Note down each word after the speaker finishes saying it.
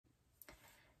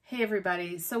Hey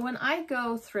everybody, so when I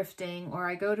go thrifting or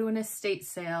I go to an estate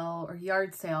sale or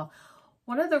yard sale,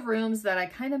 one of the rooms that I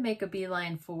kind of make a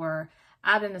beeline for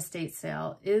at an estate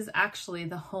sale is actually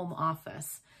the home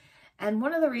office. And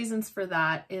one of the reasons for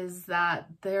that is that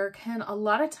there can a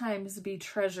lot of times be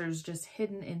treasures just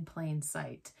hidden in plain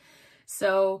sight.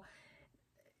 So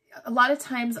a lot of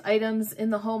times items in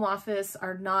the home office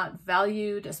are not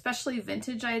valued, especially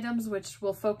vintage items, which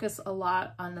we'll focus a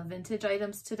lot on the vintage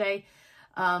items today.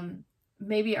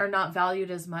 Maybe are not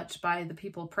valued as much by the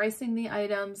people pricing the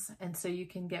items, and so you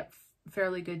can get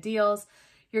fairly good deals.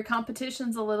 Your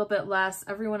competition's a little bit less.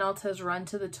 Everyone else has run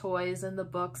to the toys and the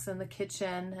books and the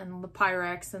kitchen and the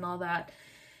Pyrex and all that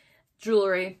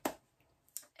jewelry.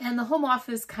 And the home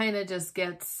office kind of just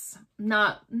gets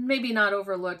maybe not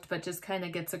overlooked, but just kind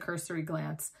of gets a cursory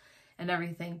glance and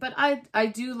everything. But I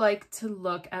do like to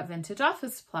look at vintage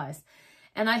office supplies,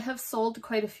 and I have sold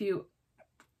quite a few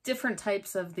different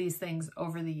types of these things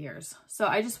over the years. So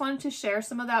I just wanted to share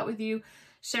some of that with you,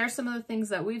 share some of the things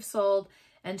that we've sold,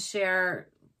 and share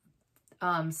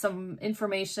some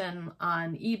information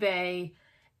on eBay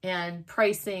and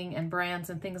pricing and brands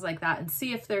and things like that, and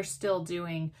see if they're still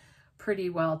doing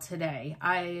pretty well today.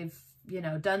 I've,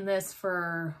 done this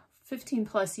for 15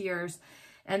 plus years.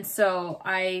 And so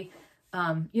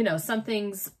some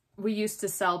things we used to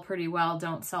sell pretty well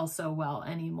don't sell so well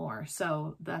anymore.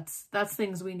 So that's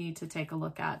things we need to take a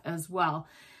look at as well.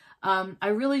 I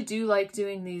really do like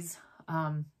doing these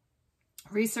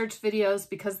research videos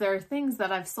because there are things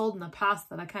that I've sold in the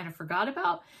past that I kind of forgot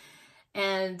about,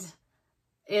 and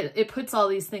it puts all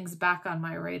these things back on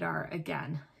my radar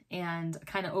again and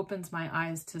kind of opens my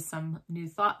eyes to some new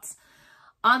thoughts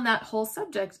on that whole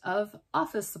subject of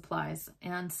office supplies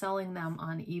and selling them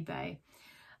on eBay.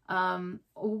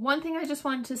 One thing I just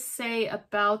wanted to say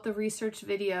about the research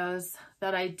videos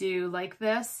that I do like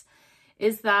this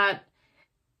is that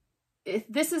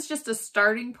this is just a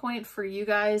starting point for you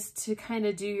guys to kind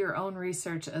of do your own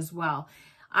research as well.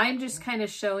 I'm just kind of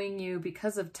showing you,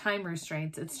 because of time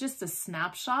restraints, it's just a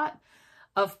snapshot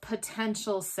of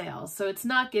potential sales. So it's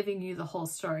not giving you the whole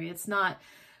story. It's not,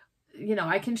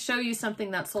 I can show you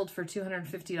something that sold for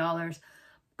 $250,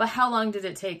 but how long did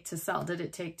it take to sell? Did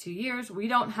it take 2 years? We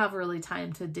don't have really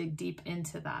time to dig deep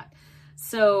into that.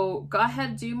 So go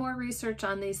ahead, do more research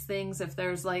on these things. If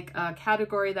there's like a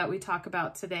category that we talk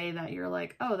about today that you're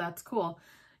like, oh, that's cool,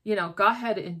 go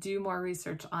ahead and do more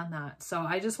research on that. So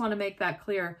I just want to make that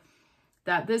clear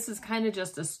that this is kind of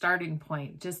just a starting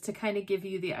point, just to kind of give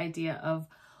you the idea of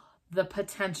the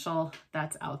potential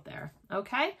that's out there.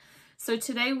 Okay. So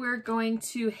today we're going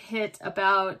to hit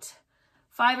about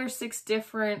 5 or 6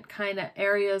 different kind of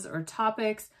areas or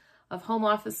topics of home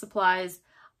office supplies.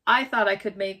 I thought I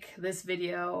could make this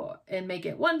video and make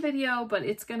it one video, but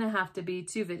it's going to have to be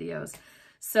 2 videos.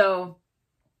 So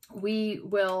we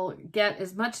will get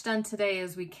as much done today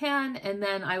as we can, and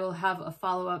then I will have a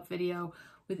follow-up video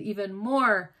with even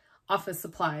more office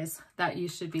supplies that you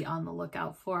should be on the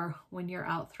lookout for when you're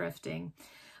out thrifting.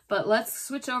 But let's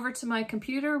switch over to my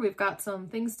computer. We've got some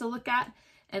things to look at,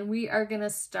 and we are going to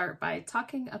start by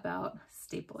talking about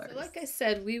staplers. So like I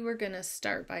said, we were going to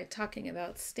start by talking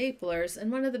about staplers,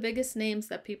 and one of the biggest names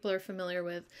that people are familiar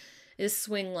with is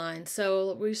Swingline.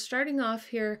 So we're starting off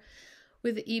here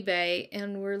with eBay,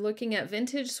 and we're looking at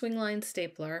vintage Swingline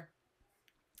stapler.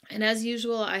 And as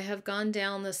usual, I have gone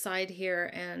down the side here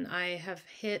and I have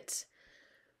hit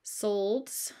sold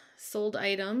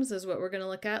items is what we're going to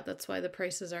look at. That's why the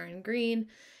prices are in green.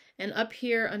 And up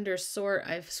here under sort,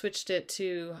 I've switched it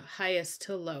to highest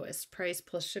to lowest, price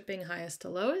plus shipping, highest to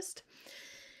lowest.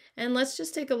 And let's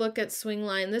just take a look at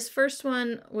Swingline. This first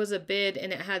one was a bid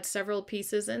and it had several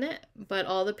pieces in it, but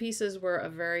all the pieces were a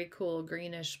very cool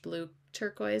greenish blue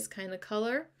turquoise kind of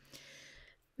color.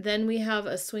 Then we have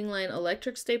a Swingline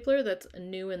electric stapler that's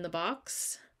new in the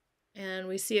box. And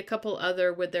we see a couple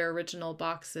other with their original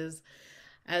boxes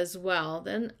as well.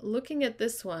 Then looking at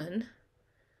this one,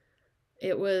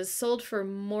 it was sold for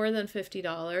more than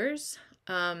 $50.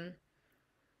 But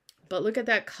look at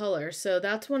that color. So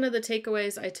that's one of the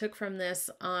takeaways I took from this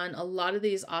on a lot of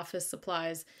these office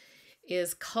supplies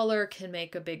is color can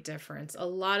make a big difference. A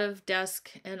lot of desk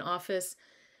and office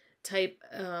type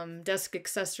desk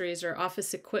accessories or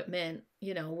office equipment,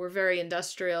 were very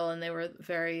industrial and they were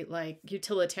very like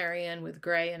utilitarian with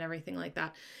gray and everything like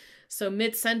that. So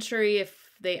mid-century, if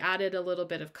they added a little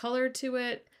bit of color to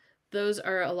it, those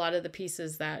are a lot of the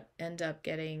pieces that end up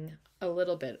getting a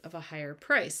little bit of a higher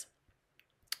price.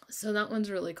 So that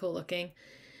one's really cool looking.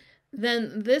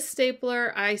 Then this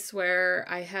stapler, I swear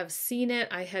I have seen it.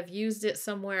 I have used it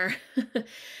somewhere.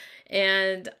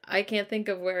 and I can't think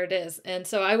of where it is. And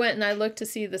so I went and I looked to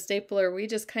see the stapler we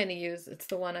just kind of use. It's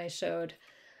the one I showed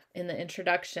in the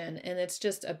introduction, and it's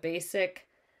just a basic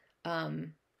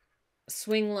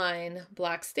swing line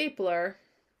black stapler.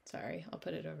 Sorry, I'll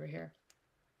put it over here.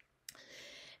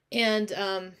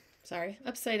 And sorry,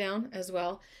 upside down as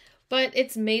well. But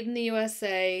it's made in the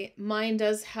USA. Mine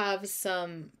does have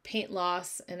some paint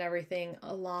loss and everything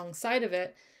alongside of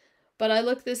it. But I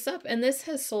looked this up, and this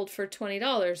has sold for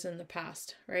 $20 in the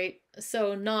past, right?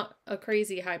 So not a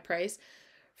crazy high price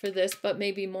for this, but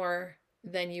maybe more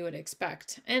than you would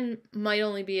expect. And might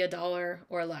only be $1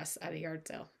 or less at a yard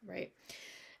sale, right?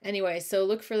 Anyway, so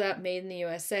look for that made in the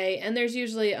USA. And there's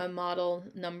usually a model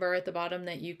number at the bottom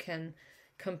that you can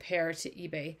compare to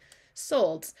eBay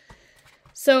sold.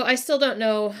 So I still don't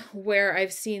know where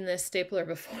I've seen this stapler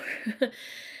before.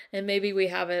 And maybe we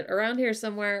have it around here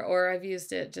somewhere, or I've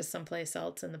used it just someplace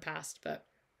else in the past. But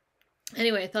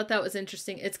anyway, I thought that was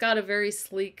interesting. It's got a very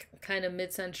sleek kind of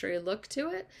mid-century look to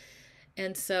it.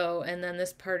 And then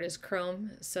this part is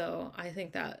chrome. So I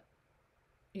think that,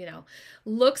 you know,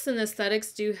 looks and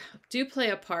aesthetics do play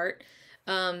a part.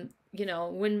 You know,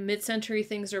 when mid-century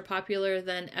things are popular,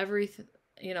 then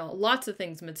lots of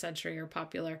things mid-century are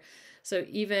popular. So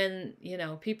even, you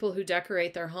know, people who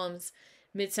decorate their homes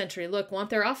mid-century look want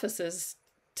their offices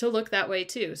to look that way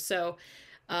too. So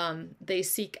they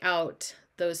seek out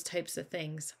those types of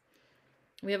things.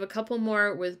 We have a couple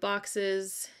more with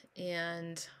boxes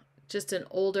and just an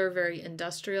older, very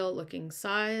industrial looking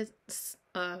style.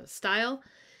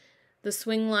 The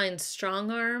swing line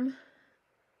strong arm.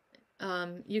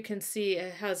 You can see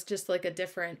it has just like a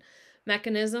different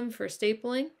mechanism for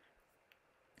stapling.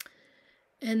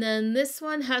 And then this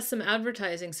one has some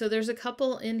advertising. So there's a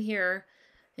couple in here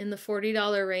in the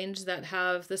 $40 range that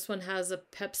have, this one has a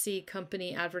Pepsi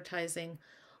company advertising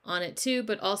on it too,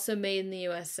 but also made in the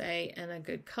USA and a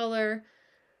good color.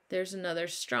 There's another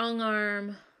strong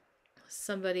arm.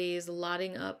 Somebody's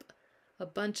lotting up a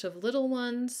bunch of little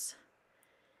ones.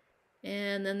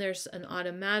 And then there's an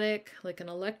automatic, like an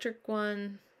electric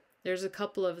one. There's a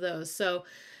couple of those. So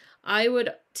I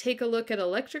would take a look at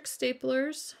electric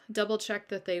staplers, double check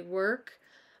that they work.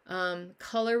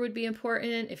 Color would be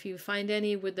important if you find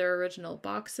any with their original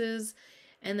boxes.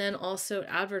 And then also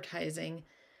advertising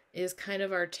is kind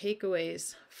of our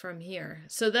takeaways from here.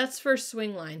 So that's for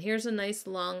swing line. Here's a nice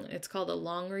long, it's called a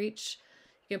long reach.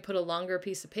 You can put a longer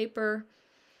piece of paper.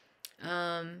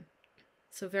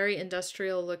 So very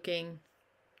industrial looking.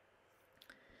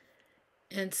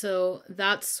 And so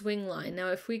that's swing line. Now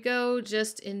if we go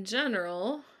just in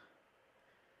general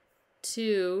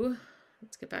to,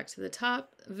 let's get back to the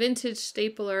top, vintage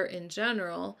stapler in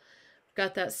general,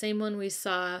 got that same one we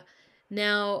saw.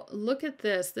 Now look at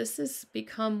this. This has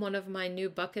become one of my new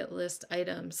bucket list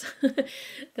items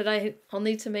that I'll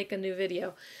need to make a new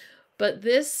video. But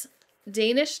this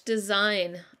Danish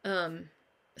design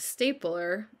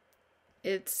stapler,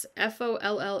 it's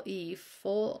F-O-L-L-E,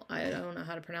 full, I don't know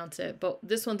how to pronounce it, but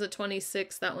this one's a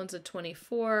 26, that one's a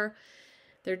 24.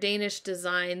 They're Danish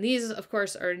design. These, of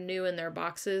course, are new in their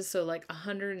boxes, so like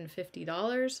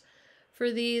 $150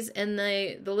 for these. And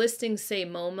the listings say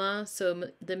MoMA, so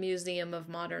the Museum of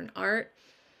Modern Art.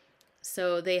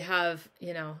 So they have,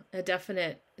 you know, a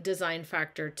definite design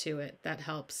factor to it that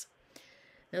helps.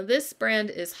 Now this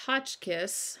brand is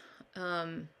Hotchkiss.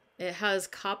 It has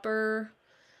copper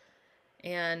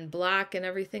and black and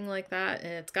everything like that,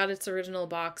 and it's got its original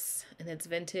box and it's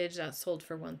vintage. That's sold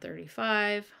for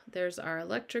 $135. There's our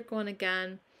electric one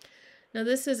again. Now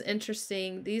this is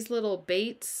interesting. These little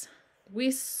baits,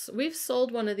 we've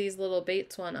sold one of these little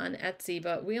baits one on Etsy,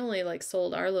 but we only like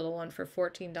sold our little one for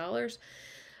 $14.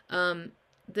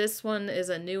 This one is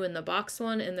a new in the box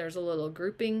one, and there's a little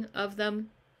grouping of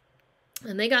them,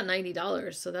 and they got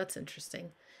 $90, so that's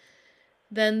interesting.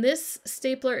 Then this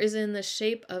stapler is in the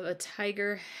shape of a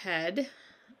tiger head,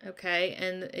 okay?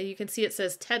 And you can see it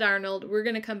says Ted Arnold. We're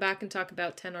going to come back and talk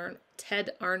about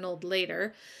Ted Arnold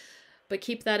later, but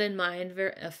keep that in mind.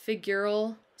 A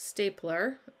figural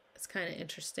stapler. It's kind of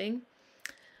interesting.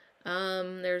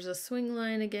 There's a swing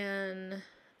line again.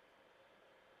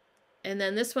 And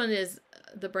then this one is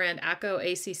the brand Acco,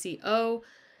 A-C-C-O,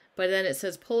 but then it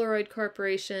says Polaroid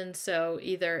Corporation, so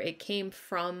either it came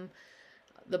from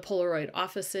the Polaroid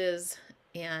offices,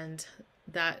 and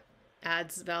that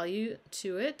adds value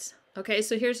to it. Okay,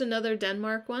 so here's another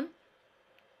Denmark one.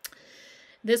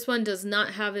 This one does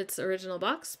not have its original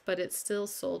box, but it's still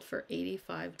sold for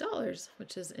 $85,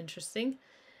 which is interesting.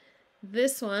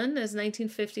 This one is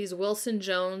 1950s Wilson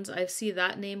Jones. I've seen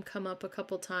that name come up a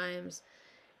couple times.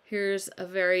 Here's a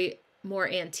very more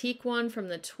antique one from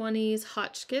the 20s,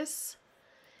 Hotchkiss.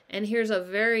 And here's a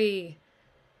very,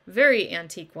 very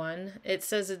antique one. It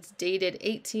says it's dated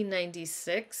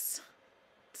 1896.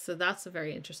 So that's a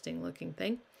very interesting looking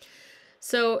thing.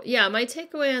 So yeah, my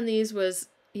takeaway on these was,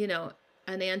 you know,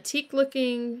 an antique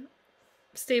looking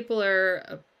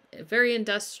stapler, very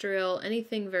industrial,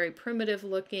 anything very primitive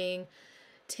looking.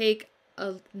 Take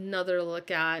another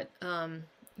look at,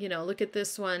 you know, look at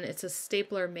this one. It's a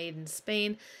stapler made in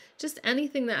Spain. Just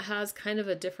anything that has kind of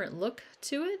a different look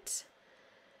to it.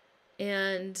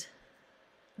 And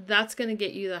that's going to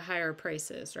get you the higher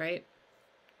prices, right?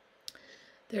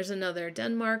 There's another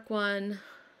Denmark one.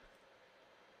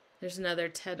 There's another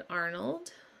Ted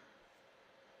Arnold.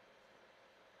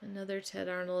 Another Ted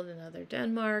Arnold, another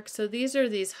Denmark. So these are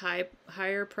these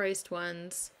higher priced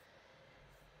ones.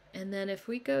 And then if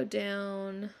we go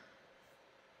down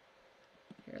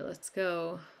here,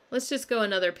 let's just go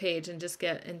another page and just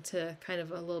get into kind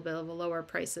of a little bit of a lower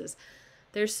prices.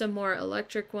 There's some more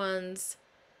electric ones.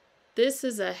 This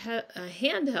is a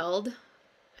handheld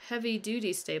heavy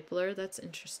duty stapler. That's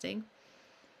interesting.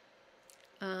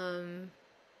 But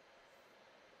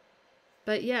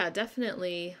yeah,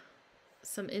 definitely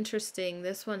some interesting.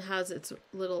 This one has its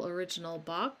little original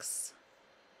box.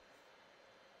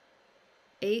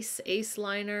 Ace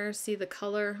liner. See the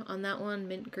color on that one,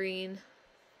 mint green.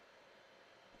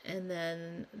 And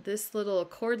then this little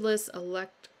cordless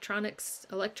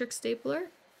electric stapler.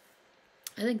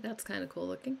 I think that's kind of cool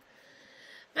looking.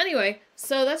 Anyway,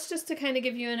 so that's just to kind of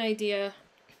give you an idea.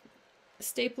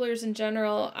 Staplers in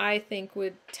general, I think,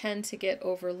 would tend to get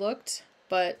overlooked,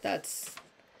 but that's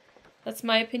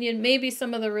my opinion. Maybe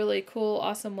some of the really cool,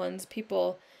 awesome ones,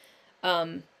 people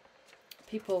will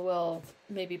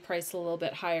maybe price a little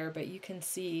bit higher, but you can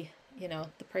see, you know,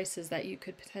 the prices that you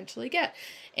could potentially get.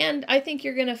 And I think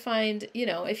you're going to find, you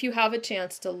know, if you have a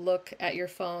chance to look at your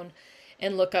phone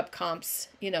and look up comps,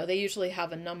 you know, they usually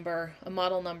have a number, a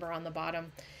model number on the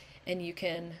bottom, and you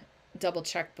can double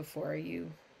check before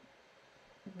you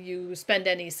spend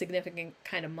any significant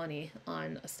kind of money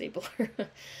on a stapler.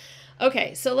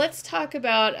 Okay, so let's talk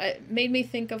about, it made me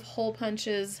think of hole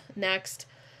punches next.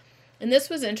 And this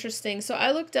was interesting. So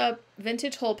I looked up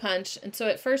vintage hole punch. And so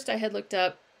at first I had looked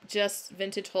up just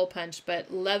vintage hole punch,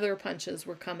 but leather punches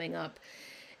were coming up.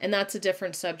 And that's a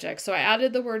different subject. So I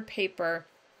added the word paper.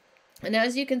 And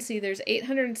as you can see, there's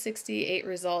 868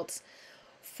 results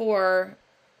for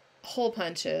hole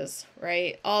punches,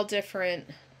 right? All different.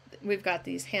 We've got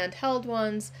these handheld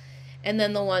ones, and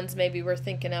then the ones maybe we're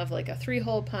thinking of like a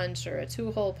 3-hole punch or a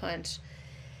 2-hole punch.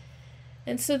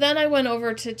 And so then I went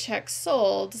over to check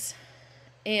solds,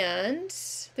 and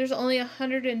there's only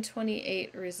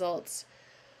 128 results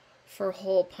for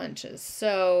hole punches.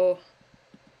 So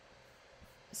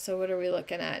what are we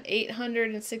looking at?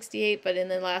 868, but in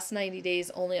the last 90 days,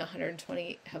 only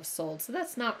 120 have sold. So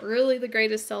that's not really the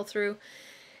greatest sell-through.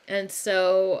 And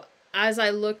so as I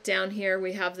look down here,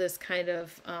 we have this kind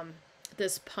of,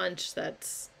 this punch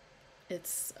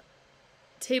it's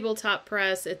tabletop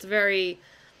press. It's very,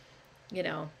 you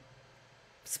know,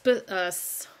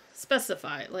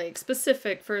 specified, like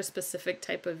specific for a specific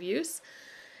type of use.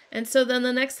 And so then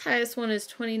the next highest one is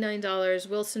 $29.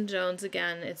 Wilson Jones,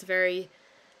 again, it's very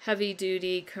heavy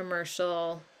duty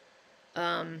commercial.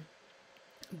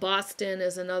 Boston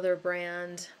is another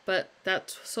brand, but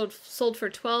that's sold for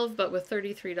 $12, but with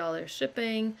 $33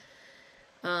 shipping.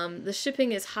 The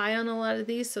shipping is high on a lot of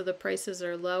these, so the prices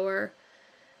are lower.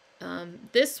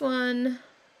 This one,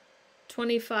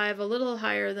 $25, a little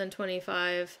higher than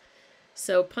 $25.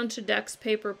 So Punch-A-Dex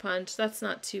paper punch, that's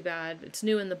not too bad. It's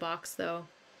new in the box though.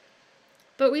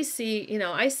 But we see, you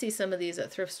know, I see some of these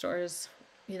at thrift stores,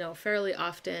 you know, fairly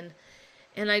often.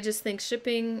 And I just think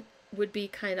shipping would be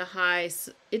kind of high.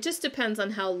 So it just depends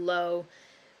on how low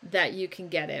that you can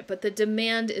get it. But the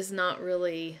demand is not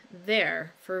really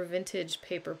there for vintage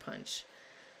paper punch.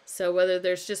 So whether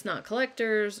there's just not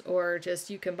collectors or just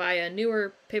you can buy a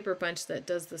newer paper punch that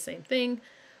does the same thing.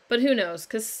 But who knows?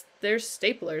 Because there's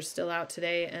staplers still out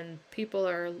today and people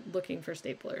are looking for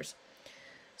staplers.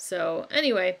 So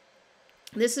anyway,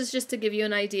 this is just to give you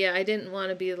an idea. I didn't want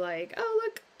to be like, oh,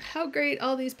 look how great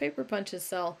all these paper punches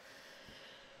sell.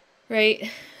 Right?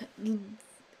 You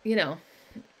know,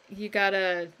 you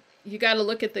gotta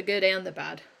look at the good and the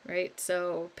bad, right?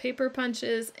 So paper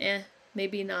punches,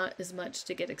 maybe not as much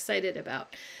to get excited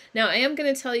about. Now, I am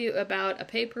going to tell you about a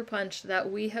paper punch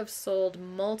that we have sold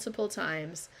multiple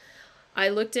times. I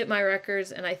looked at my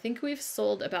records and I think we've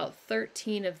sold about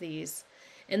 13 of these.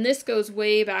 And this goes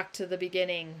way back to the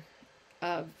beginning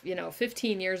of, you know,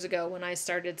 15 years ago when I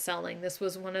started selling. This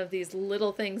was one of these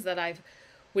little things that I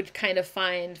would kind of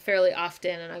find fairly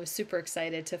often, and I was super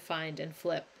excited to find and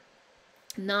flip.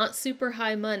 Not super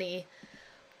high money,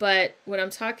 but what I'm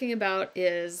talking about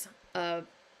is a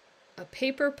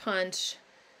paper punch.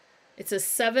 It's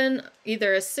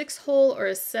either a 6-hole or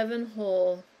a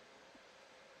 7-hole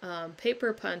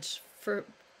paper punch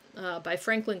by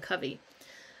Franklin Covey.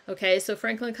 Okay, so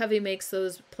Franklin Covey makes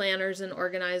those planners and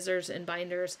organizers and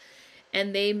binders,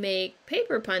 and they make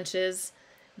paper punches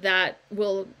that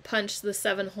will punch the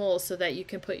 7 holes so that you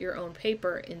can put your own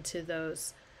paper into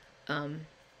those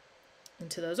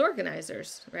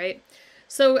organizers, right?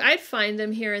 So I'd find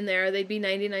them here and there. They'd be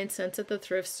 99 cents at the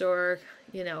thrift store,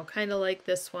 you know, kind of like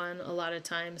this one a lot of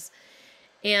times.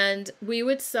 And we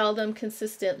would sell them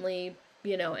consistently,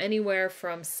 you know, anywhere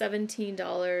from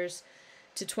 $17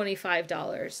 to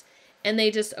 $25. And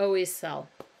they just always sell.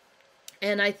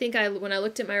 And I think when I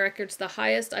looked at my records, the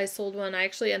highest I sold one, I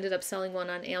actually ended up selling one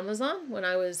on Amazon when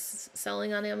I was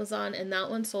selling on Amazon, and that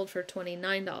one sold for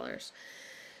 $29.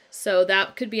 So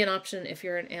that could be an option if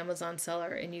you're an Amazon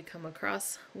seller and you come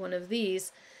across one of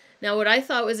these. Now, what I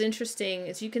thought was interesting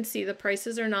is you can see the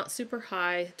prices are not super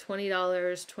high, $20,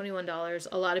 $21.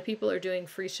 A lot of people are doing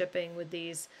free shipping with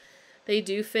these. They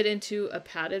do fit into a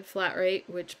padded flat rate,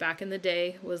 which back in the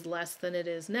day was less than it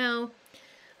is now.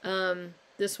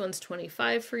 This one's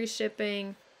 $25 free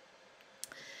shipping.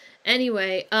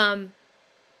 Anyway, oh,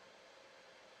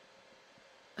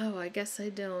 I guess I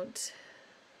don't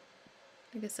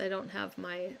have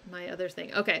my other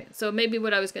thing. Okay, so maybe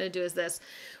what I was going to do is this.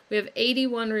 We have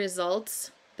 81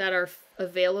 results that are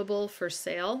available for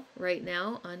sale right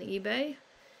now on eBay.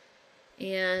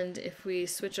 And if we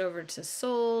switch over to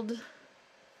sold,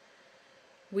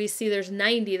 we see there's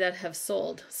 90 that have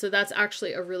sold. So that's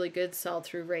actually a really good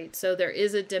sell-through rate. So there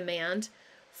is a demand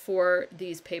for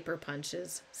these paper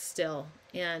punches still.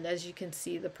 And as you can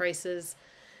see, the prices,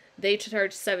 they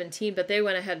charged $17, but they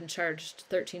went ahead and charged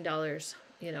 $13,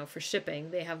 you know, for shipping.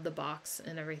 They have the box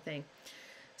and everything.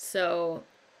 So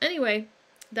anyway,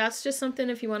 that's just something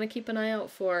if you want to keep an eye out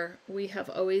for. We have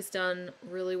always done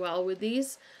really well with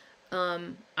these.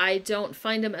 I don't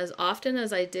find them as often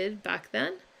as I did back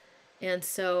then. And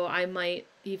so I might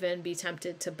even be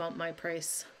tempted to bump my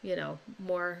price, you know,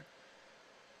 more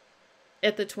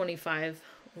at the 25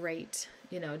 rate,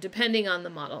 you know, depending on the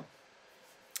model.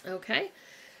 Okay.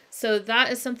 So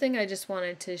that is something I just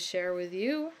wanted to share with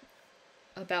you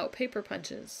about paper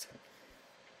punches.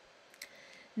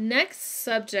 Next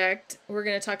subject we're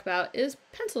going to talk about is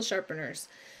pencil sharpeners.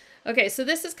 Okay, so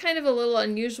this is kind of a little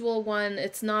unusual one.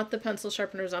 It's not the pencil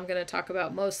sharpeners I'm going to talk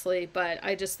about mostly, but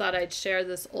I just thought I'd share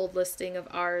this old listing of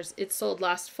ours. It sold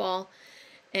last fall,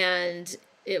 and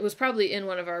it was probably in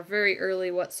one of our very early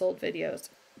What Sold videos.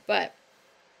 But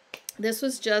this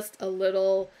was just a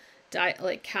little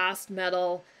like cast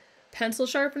metal pencil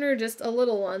sharpener, just a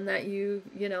little one that you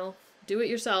know, do it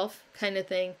yourself kind of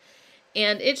thing.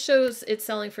 And it shows it's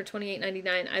selling for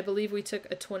 $28.99. I believe we took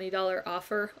a $20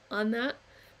 offer on that.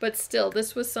 But still,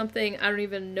 this was something, I don't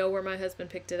even know where my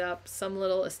husband picked it up. Some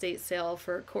little estate sale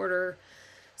for a quarter,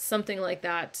 something like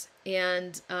that.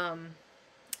 And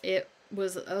it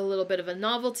was a little bit of a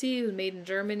novelty. It was made in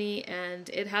Germany, and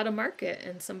it had a market,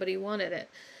 and somebody wanted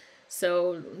it.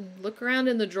 So look around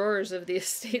in the drawers of the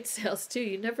estate sales, too.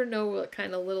 You never know what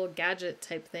kind of little gadget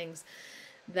type things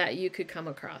that you could come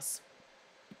across.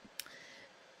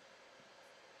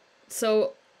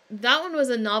 So that one was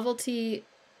a novelty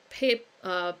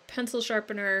pencil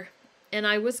sharpener, and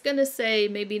I was going to say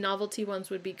maybe novelty ones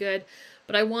would be good,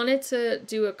 but I wanted to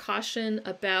do a caution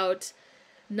about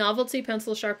novelty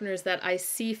pencil sharpeners that I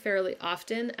see fairly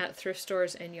often at thrift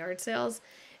stores and yard sales.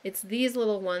 It's these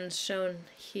little ones shown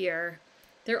here.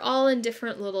 They're all in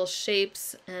different little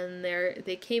shapes, and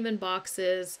they came in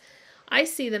boxes. I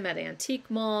see them at antique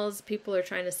malls. People are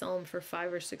trying to sell them for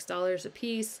 $5 or $6 a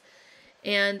piece,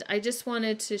 and I just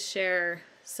wanted to share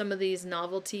some of these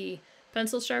novelty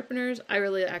pencil sharpeners. I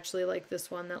really actually like this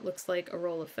one that looks like a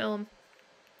roll of film.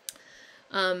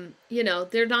 You know,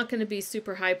 they're not going to be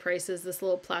super high prices. This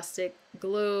little plastic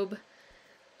globe.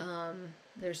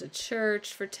 There's a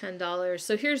church for $10.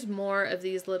 So here's more of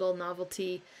these little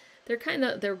novelty.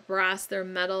 They're brass, they're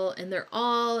metal, and they're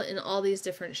all in all these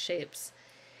different shapes.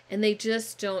 And they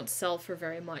just don't sell for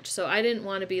very much. So I didn't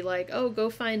want to be like, oh, go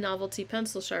find novelty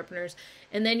pencil sharpeners,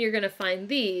 and then you're going to find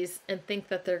these and think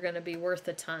that they're going to be worth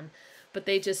a ton. But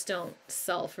they just don't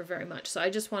sell for very much. So I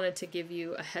just wanted to give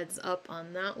you a heads up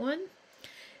on that one.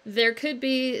 There could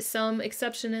be some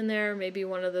exception in there, maybe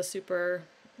one of the super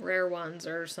rare ones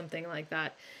or something like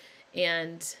that.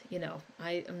 And, you know,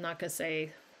 I'm not going to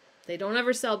say they don't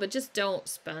ever sell, but just don't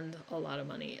spend a lot of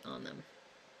money on them.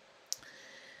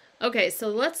 Okay, so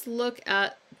let's look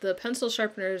at the pencil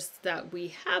sharpeners that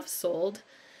we have sold.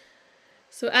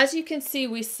 So as you can see,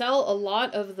 we sell a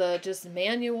lot of the just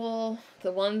manual,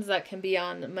 the ones that can be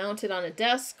mounted on a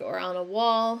desk or on a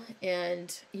wall.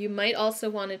 And you might also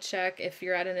want to check, if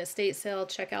you're at an estate sale,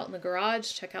 check out in the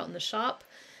garage, check out in the shop.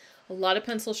 A lot of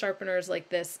pencil sharpeners like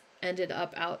this ended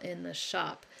up out in the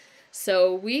shop.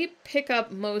 So we pick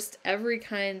up most every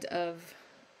kind of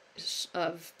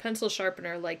pencil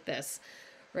sharpener like this,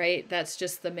 right? That's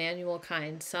just the manual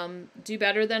kind. Some do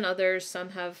better than others. Some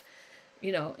have,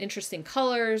 you know, interesting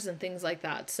colors and things like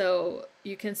that. So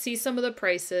you can see some of the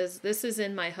prices. This is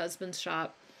in my husband's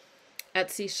shop,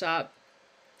 Etsy shop.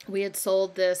 We had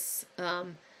sold this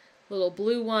little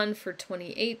blue one for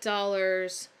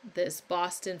 $28, this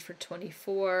Boston for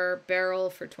 $24, barrel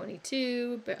for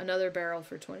 $22, another barrel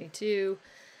for $22,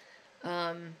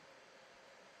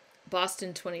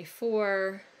 Boston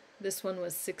 $24. This one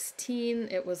was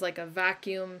 $16. It was like a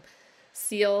vacuum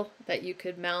seal that you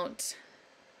could mount,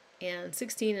 and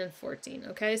 $16 and $14.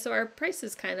 Okay, so our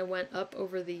prices kind of went up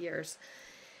over the years.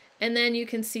 And then you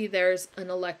can see there's an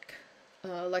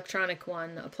electronic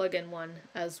one, a plug-in one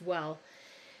as well.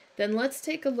 Then let's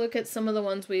take a look at some of the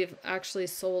ones we've actually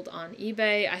sold on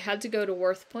eBay. I had to go to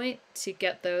WORTHPOINT to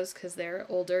get those because they're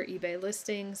older eBay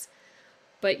listings,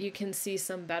 but you can see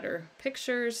some better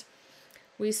pictures.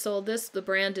 We sold this, the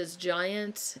brand is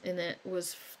Giant, and it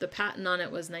was, the patent on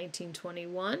it was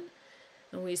 1921,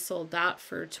 and we sold that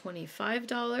for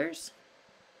 $25.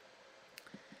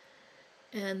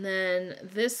 And then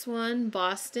this one,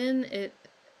 Boston, it,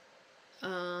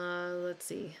 let's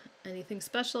see, anything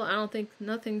special? I don't think,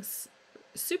 nothing's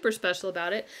super special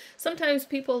about it. Sometimes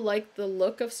people like the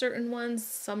look of certain ones.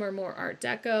 Some are more Art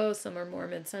Deco, some are more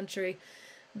mid-century.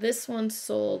 This one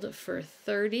sold for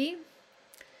 $30.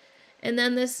 And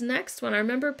then this next one, I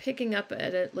remember picking up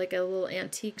at like a little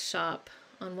antique shop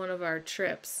on one of our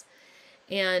trips.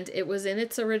 And it was in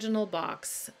its original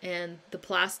box. And the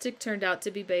plastic turned out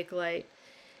to be Bakelite.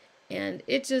 And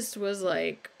it just was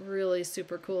like really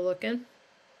super cool looking.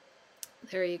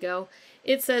 There you go.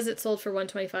 It says it sold for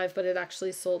 $125, but it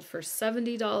actually sold for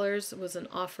 $70. It was an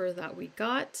offer that we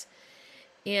got.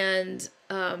 And,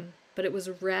 but it was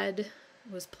red.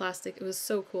 It was plastic. It was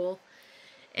so cool.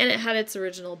 And it had its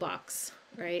original box,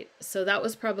 right? So that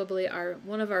was probably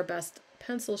one of our best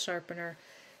pencil sharpener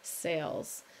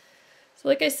sales. So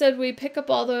like I said, we pick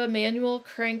up all the manual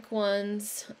crank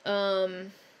ones.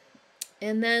 And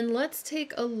then let's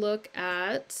take a look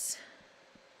at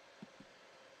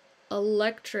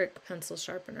electric pencil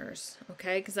sharpeners,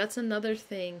 okay? Because that's another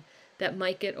thing that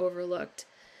might get overlooked.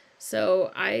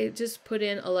 So I just put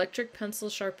in electric pencil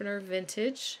sharpener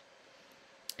vintage,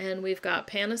 and we've got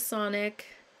Panasonic.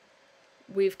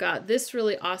 We've got this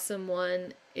really awesome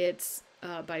one. It's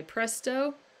by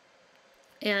Presto,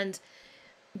 and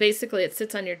basically it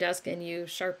sits on your desk and you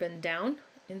sharpen down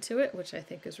into it, which I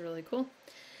think is really cool.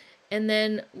 And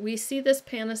then we see this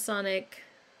Panasonic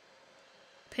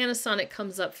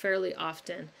comes up fairly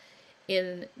often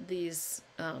in these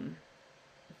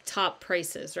top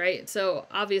prices, right? So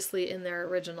obviously in their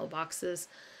original boxes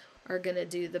are going to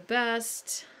do the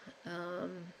best.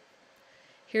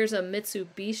 Here's a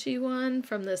Mitsubishi one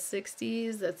from the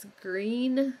 60s that's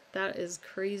green. That is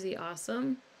crazy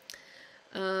awesome.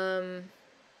 Another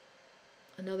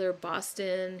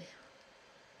Boston.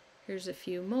 Here's a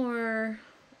few more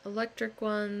electric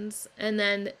ones. And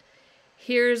then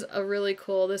here's a really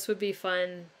cool, this would be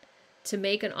fun to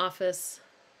make an office.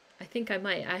 I think I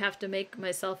might. I have to make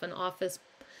myself an office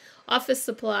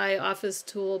supply, office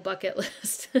tool bucket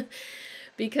list.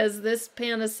 Because this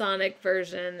Panasonic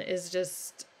version is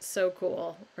just so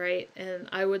cool, right? And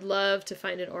I would love to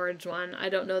find an orange one. I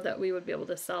don't know that we would be able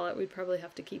to sell it. We'd probably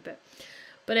have to keep it.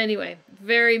 But anyway,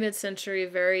 very mid-century,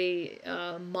 very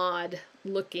mod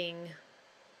looking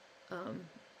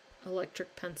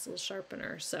electric pencil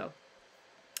sharpener. So,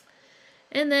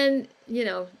 and then, you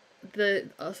know,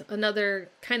 another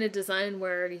kind of design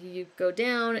where you go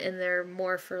down and they're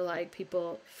more for like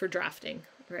people for drafting,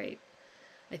 right?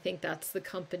 I think that's the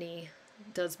company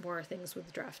does more things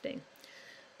with drafting.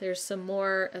 There's some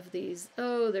more of these.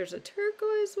 Oh, there's a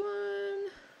turquoise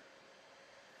one.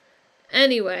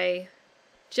 Anyway,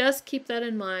 just keep that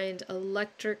in mind.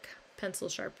 Electric pencil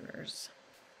sharpeners.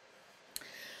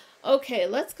 Okay,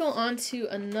 let's go on to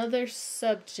another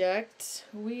subject.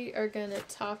 We are going to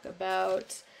talk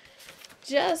about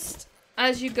just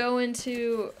as you go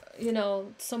into, you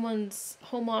know, someone's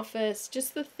home office,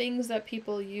 just the things that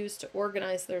people use to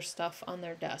organize their stuff on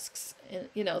their desks. And,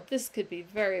 you know, this could be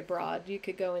very broad. You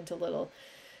could go into little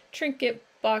trinket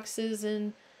boxes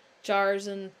and jars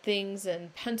and things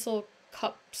and pencil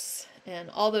cups and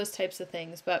all those types of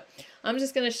things. But I'm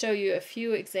just going to show you a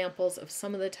few examples of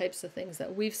some of the types of things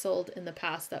that we've sold in the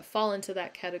past that fall into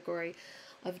that category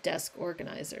of desk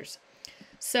organizers.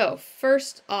 So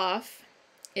first off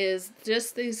is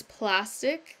just these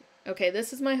plastic. Okay,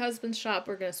 this is my husband's shop.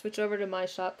 We're going to switch over to my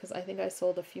shop because I think I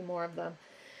sold a few more of them.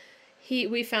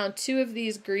 We found 2 of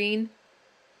these green,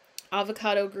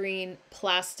 avocado green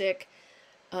plastic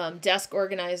desk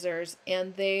organizers,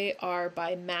 and they are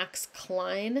by Max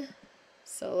Klein.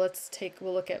 So let's take a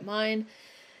look at mine.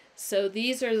 So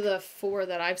these are the 4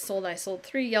 that I've sold. I sold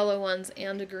 3 yellow ones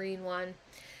and a green one.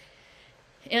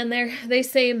 And they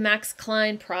say Max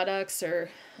Klein products or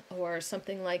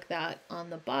something like that on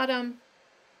the bottom.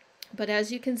 But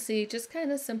as you can see, just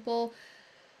kind of simple,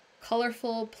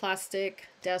 colorful plastic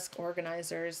desk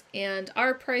organizers. And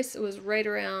our price was right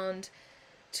around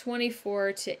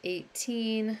 24 to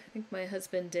 18. I think my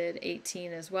husband did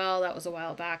 18 as well. That was a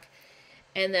while back.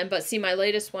 And then, but see, my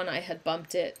latest one, I had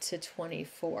bumped it to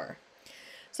 24.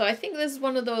 So I think this is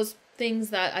one of those things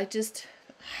that I just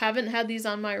haven't had these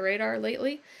on my radar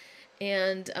lately.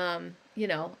 And, you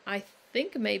know, I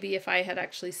think maybe if I had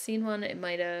actually seen one, it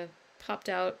might have popped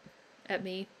out at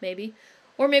me, maybe.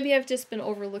 Or maybe I've just been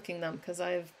overlooking them because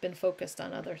I've been focused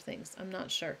on other things. I'm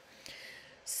not sure.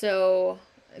 So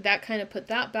that kind of put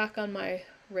that back on my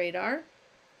radar.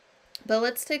 But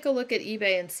let's take a look at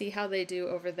eBay and see how they do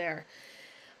over there.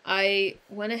 I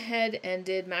went ahead and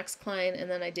did Max Klein,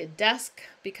 and then I did desk,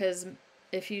 because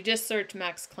if you just search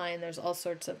Max Klein, there's all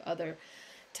sorts of other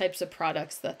types of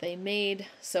products that they made.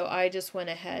 So I just went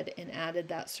ahead and added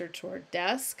that search word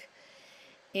desk.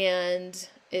 And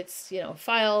it's, you know,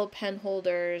 file, pen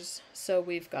holders. So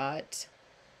we've got,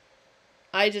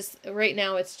 right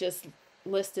now it's just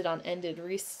listed on ended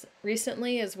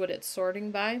recently is what it's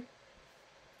sorting by.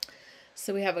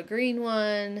 So we have a green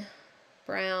one,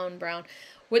 brown.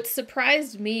 What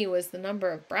surprised me was the number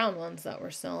of brown ones that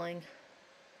we're selling,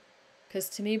 because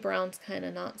to me brown's kind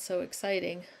of not so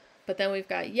exciting. But then we've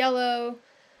got yellow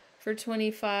for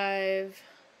 25,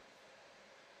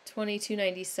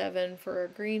 $22.97 for a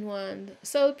green one.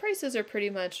 So the prices are pretty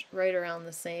much right around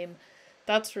the same.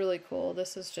 That's really cool.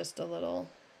 This is just a little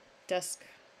desk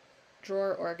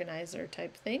drawer organizer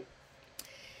type thing.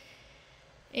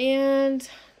 And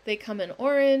they come in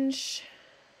orange.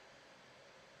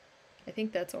 I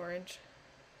think that's orange.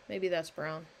 Maybe that's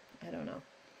brown. I don't know.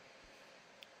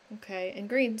 Okay, and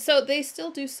green. So they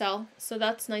still do sell. So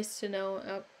that's nice to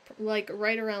know. Like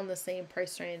right around the same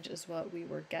price range as what we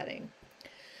were getting.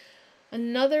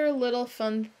 Another little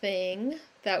fun thing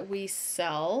that we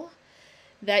sell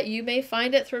that you may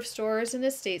find at thrift stores and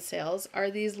estate sales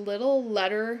are these little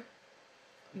letter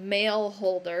mail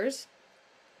holders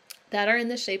that are in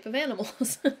the shape of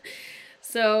animals.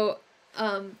 So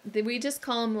we just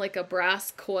call them like a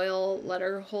brass coil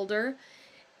letter holder.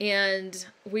 And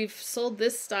we've sold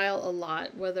this style a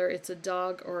lot, whether it's a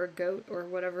dog or a goat or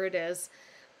whatever it is.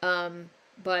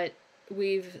 But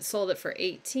we've sold it for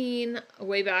 18.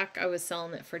 Way back, I was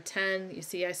selling it for 10. You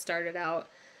see, I started out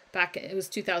back, it was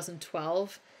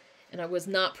 2012, and I was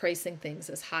not pricing things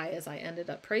as high as I ended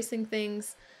up pricing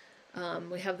things.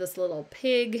 We have this little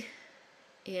pig,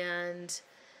 and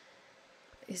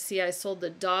you see, I sold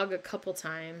the dog a couple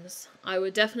times. I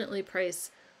would definitely price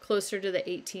closer to the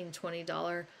 $18,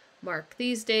 $20 mark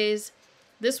these days.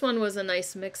 This one was a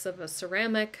nice mix of a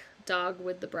ceramic dog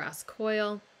with the brass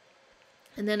coil.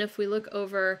 And then if we look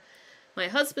over my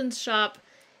husband's shop,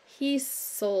 he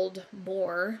sold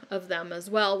more of them as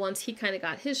well. Once he kind of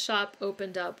got his shop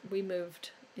opened up, we moved,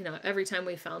 you know, every time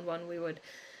we found one, we would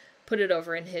put it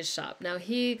over in his shop. Now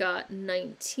he got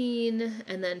 19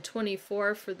 and then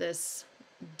 24 for this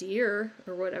deer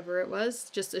or whatever it was,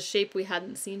 just a shape we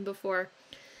hadn't seen before.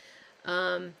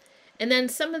 And then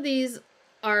some of these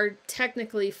are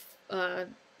technically,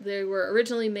 they were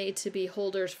originally made to be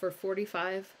holders for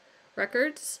 45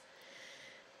 records,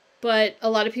 but a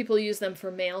lot of people use them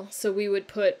for mail, so we would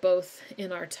put both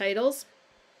in our titles.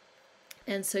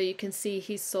 And so you can see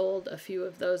he sold a few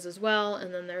of those as well,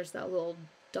 and then there's that little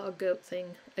dog goat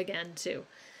thing again too.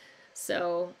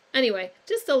 So anyway,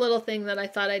 just a little thing that I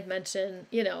thought I'd mention.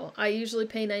 You know, I usually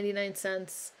pay 99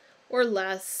 cents or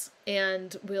less,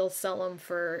 and we'll sell them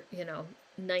for, you know,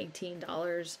 $19,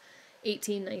 $18,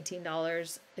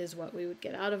 $19 is what we would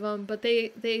get out of them. But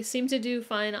they seem to do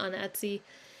fine on Etsy,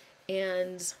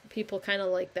 and people kind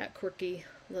of like that quirky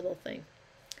little thing.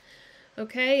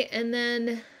 Okay, and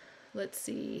then let's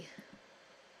see.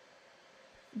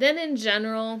 Then in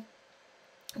general,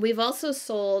 we've also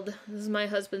sold, this is my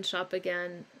husband's shop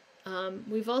again,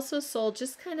 we've also sold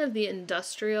just kind of the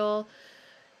industrial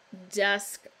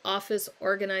desk office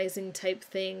organizing type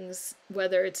things,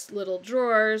 whether it's little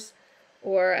drawers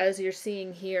or, as you're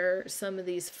seeing here, some of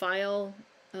these file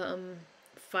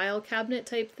cabinet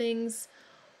type things,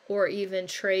 or even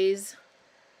trays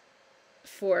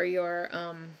for your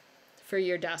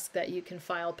desk that you can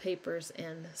file papers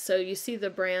in. So you see the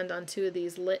brand on two of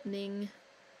these, Lightning,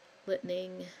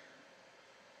 maybe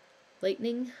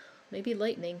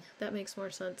Lightning, that makes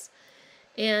more sense.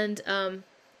 And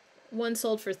one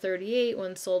sold for $38,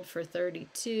 one sold for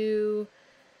 $32.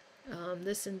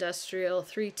 This industrial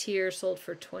 3-tier sold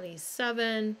for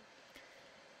 $27.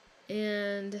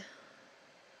 And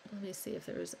let me see if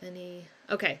there was any.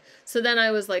 Okay, so then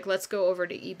I was like, let's go over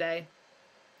to eBay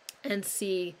and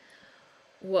see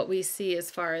what we see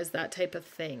as far as that type of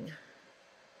thing.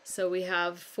 So we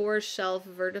have 4-shelf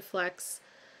Vertiflex,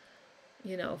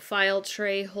 you know, file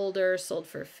tray holder sold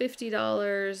for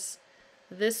 $50.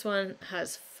 This one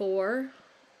has 4.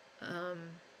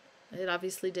 It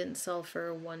obviously didn't sell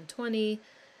for $120.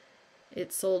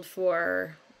 It sold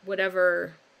for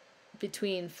whatever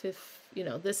between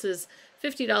this is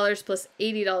 $50 plus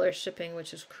 $80 shipping,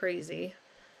 which is crazy.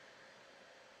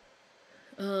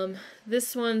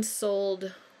 This one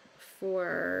sold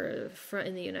for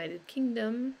in the United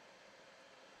Kingdom.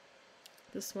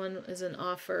 This one is an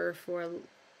offer for,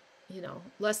 you know,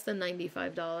 less than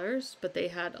 $95, but they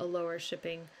had a lower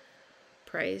shipping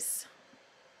price.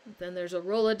 Then there's a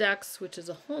Rolodex, which is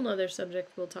a whole nother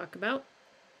subject we'll talk about.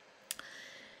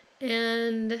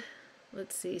 And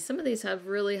let's see, some of these have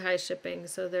really high shipping,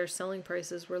 so their selling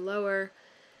prices were lower.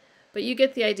 But you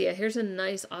get the idea. Here's a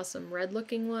nice, awesome red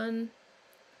looking one.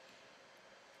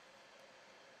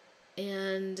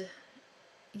 And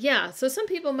yeah, so some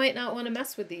people might not want to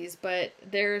mess with these, but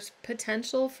there's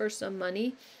potential for some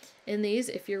money in these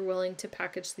if you're willing to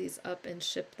package these up and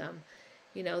ship them.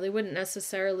 You know, they wouldn't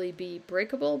necessarily be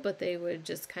breakable, but they would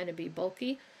just kind of be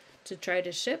bulky to try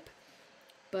to ship.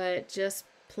 But just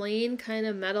plain kind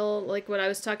of metal, like what I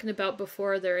was talking about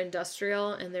before, they're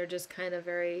industrial and they're just kind of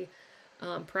very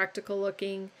practical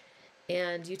looking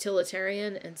and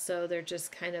utilitarian, and so they're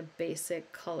just kind of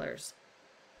basic colors.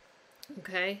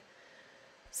 Okay,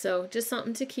 so just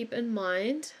something to keep in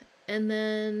mind. And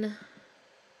then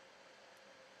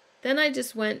I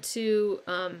just went to,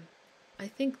 I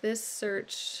think this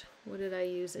search, what did I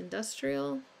use?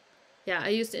 Industrial? Yeah, I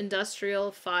used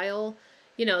industrial file.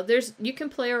 You know, you can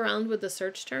play around with the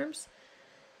search terms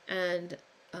and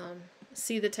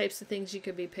see the types of things you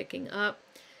could be picking up.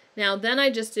 Now, then I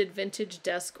just did vintage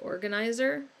desk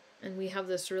organizer, and we have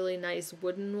this really nice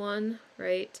wooden one,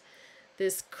 right?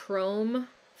 This chrome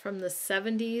from the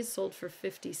 70s sold for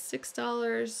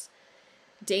 $56.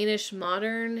 Danish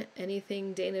modern,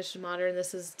 anything Danish modern.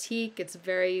 This is teak. It's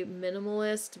very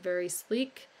minimalist, very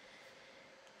sleek.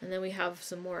 And then we have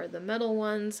some more of the metal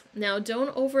ones. Now,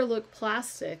 don't overlook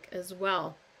plastic as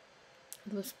well.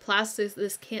 This plastic,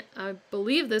 I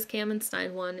believe this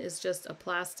Kamenstein one is just a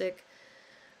plastic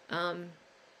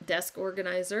desk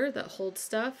organizer that holds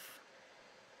stuff.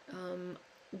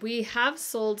 We have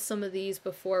sold some of these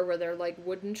before where they're like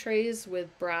wooden trays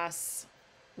with brass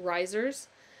risers.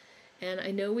 And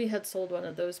I know we had sold one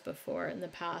of those before in the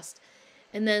past.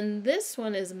 And then this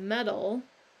one is metal,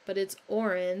 but it's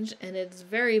orange and it's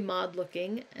very mod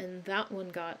looking. And that one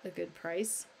got a good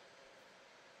price.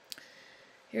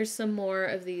 Here's some more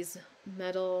of these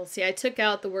metal. See, I took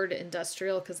out the word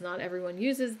industrial because not everyone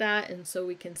uses that. And so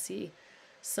we can see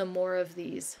some more of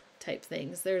these type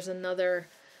things. There's another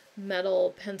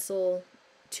metal pencil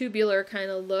tubular kind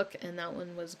of look, and that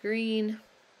one was green.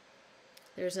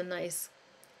 There's a nice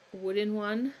wooden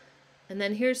one, and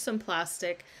then here's some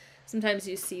plastic. Sometimes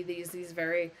you see these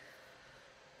very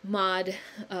mod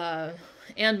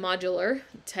and modular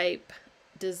type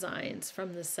designs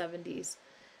from the 70s,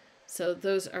 so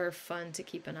those are fun to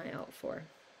keep an eye out for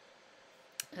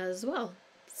as well.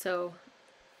 So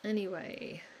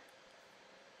anyway,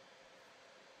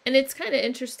 and it's kind of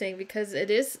interesting because it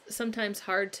is sometimes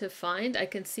hard to find. I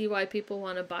can see why people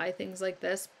want to buy things like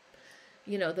this,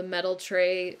 you know, the metal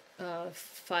tray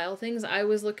file things. I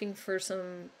was looking for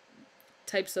some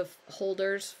types of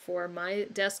holders for my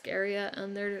desk area,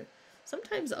 and they're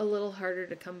sometimes a little harder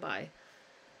to come by.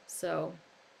 So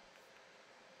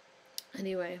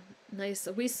anyway, nice.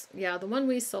 The one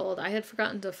we sold, I had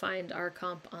forgotten to find our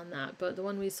comp on that, but the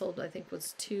one we sold I think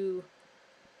was $2.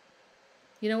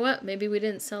 You know what? Maybe we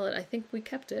didn't sell it. I think we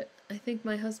kept it. I think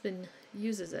my husband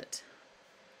uses it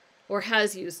or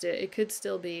has used it. It could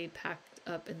still be packed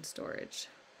up in storage.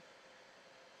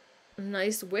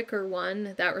 Nice wicker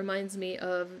one. That reminds me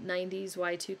of 90s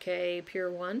Y2K Pier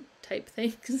 1 type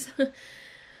things.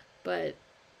 But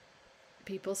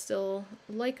people still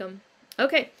like them.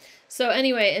 Okay, so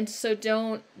anyway, and so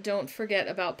don't forget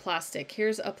about plastic.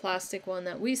 Here's a plastic one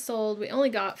that we sold. We only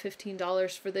got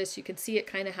 $15 for this. You can see it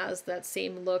kind of has that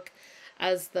same look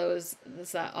as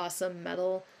that awesome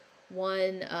metal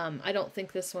one. I don't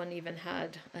think this one even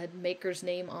had a maker's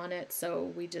name on it,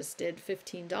 so we just did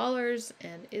 $15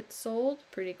 and it sold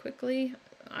pretty quickly.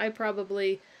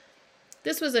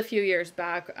 This was a few years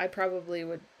back. I probably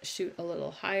would shoot a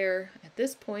little higher at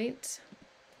this point.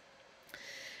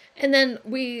 And then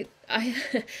we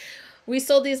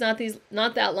sold these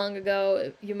not that long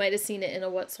ago. You might have seen it in a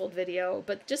what sold video,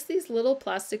 but just these little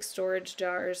plastic storage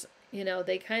jars, you know,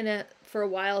 they kind of for a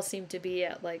while seemed to be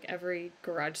at like every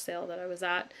garage sale that I was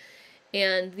at.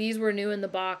 And these were new in the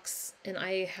box, and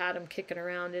I had them kicking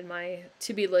around in my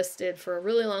to be listed for a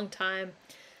really long time.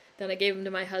 Then I gave them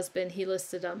to my husband. He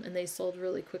listed them, and they sold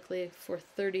really quickly for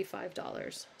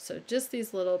 $35. So just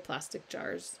these little plastic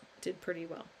jars did pretty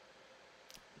well.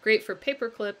 Great for paper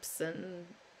clips and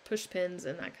push pins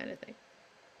and that kind of thing.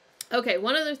 Okay,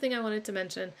 one other thing I wanted to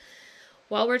mention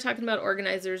while we're talking about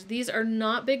organizers, these are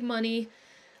not big money.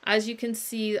 As you can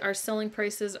see, our selling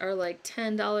prices are like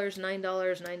 $10, $9, $9,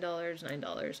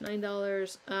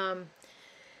 $9, $9.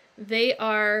 They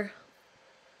are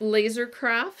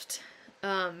Lasercraft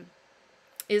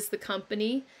is the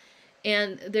company,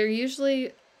 and they're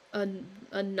usually a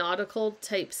nautical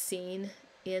type scene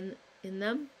in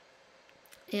them.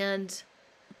 And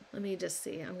let me just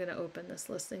see. I'm going to open this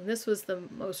listing. This was the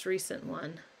most recent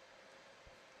one.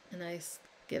 And I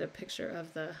get a picture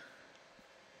of they're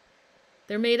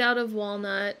made out of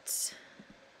walnut.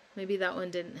 Maybe that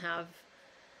one didn't have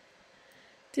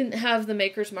the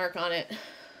maker's mark on it.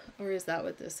 Or is that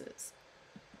what this is?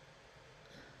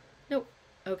 Nope.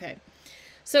 Okay.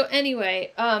 So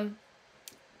anyway,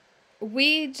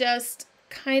 we just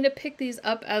kind of picked these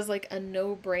up as like a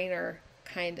no-brainer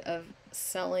kind of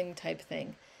selling type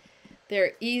thing.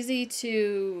 They're easy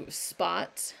to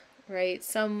spot, right?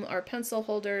 Some are pencil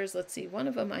holders. Let's see, one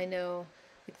of them I know,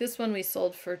 like this one we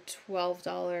sold for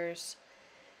 $12.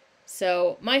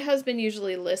 So my husband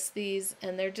usually lists these,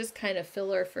 and they're just kind of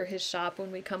filler for his shop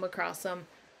when we come across them.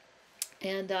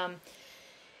 And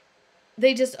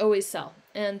they just always sell.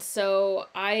 And so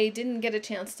I didn't get a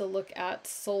chance to look at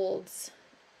solds.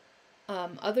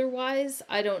 Otherwise,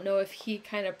 I don't know if he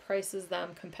kind of prices them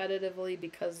competitively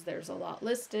because there's a lot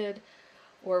listed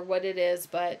or what it is,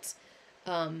 but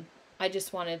I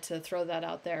just wanted to throw that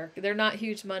out there. They're not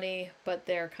huge money, but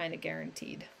they're kind of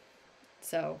guaranteed.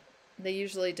 So they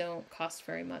usually don't cost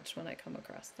very much when I come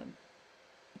across them.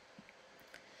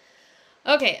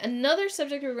 Okay, another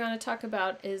subject we're going to talk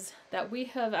about is that we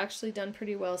have actually done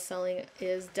pretty well selling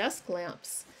is desk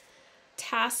lamps.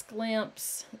 Task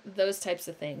lamps, those types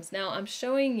of things. Now I'm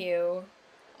showing you,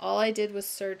 all I did was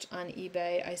search on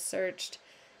eBay. I searched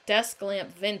desk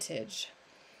lamp vintage,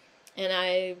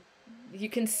 and you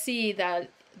can see that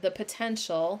the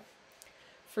potential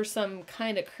for some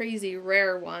kind of crazy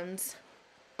rare ones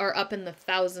are up in the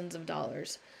thousands of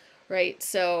dollars, right?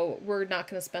 So we're not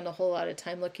going to spend a whole lot of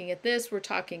time looking at this. We're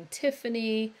talking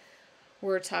Tiffany,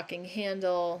 we're talking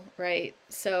handle, right?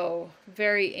 So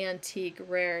very antique,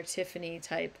 rare Tiffany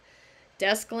type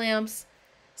desk lamps.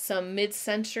 Some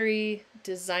mid-century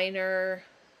designer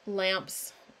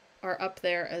lamps are up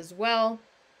there as well.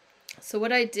 So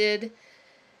what I did,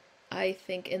 I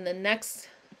think in the next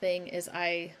thing is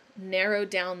I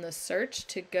narrowed down the search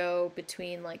to go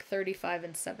between like 35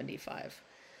 and 75.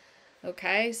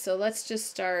 Okay, so let's just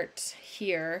start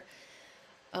here.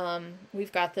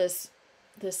 We've got this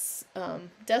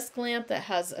desk lamp that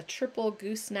has a triple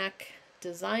gooseneck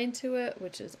design to it,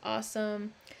 which is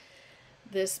awesome.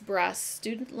 This brass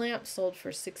student lamp sold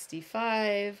for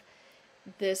 $65.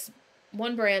 This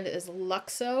one brand is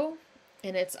Luxo,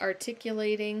 and it's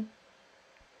articulating.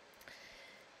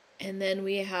 And then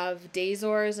we have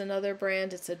Dazor is another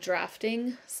brand. It's a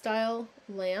drafting style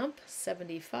lamp,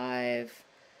 $75.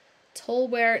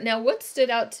 Tollware. Now, what stood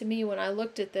out to me when I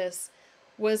looked at this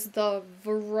was the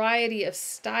variety of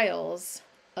styles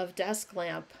of desk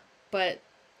lamp, but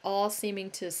all seeming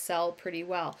to sell pretty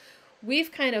well.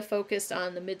 We've kind of focused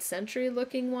on the mid-century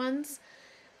looking ones,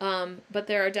 but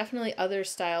there are definitely other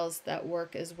styles that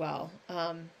work as well.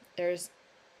 There's,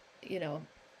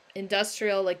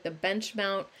 industrial, like the bench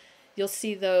mount. You'll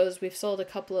see those. We've sold a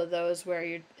couple of those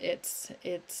where it's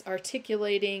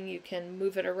articulating. You can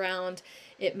move it around.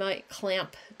 It might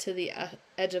clamp to the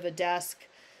edge of a desk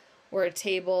or a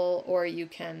table, or you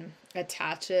can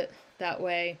attach it that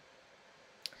way.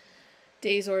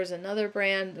 Dazor is another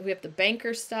brand. We have the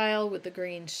banker style with the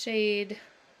green shade,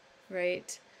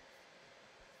 right?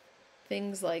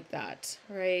 Things like that,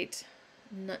 right?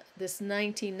 this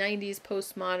 1990s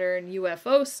postmodern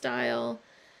UFO style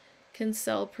can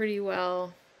sell pretty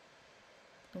well.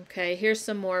 Okay, here's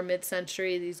some more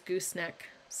mid-century, these gooseneck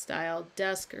style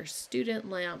desk or student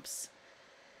lamps.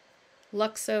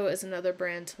 Luxo is another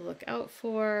brand to look out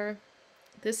for.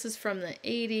 This is from the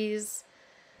 80s,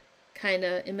 kind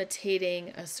of imitating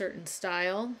a certain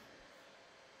style.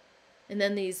 And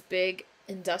then these big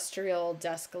industrial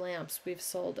desk lamps, we've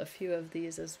sold a few of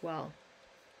these as well.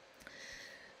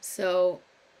 So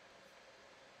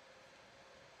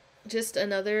just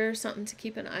another something to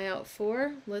keep an eye out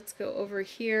for. Let's go over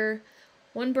here.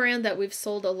 One brand that we've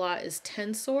sold a lot is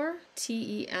Tensor,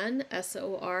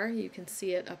 T-E-N-S-O-R. You can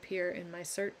see it up here in my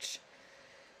search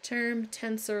term,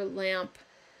 Tensor lamp.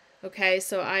 Okay,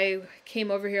 so I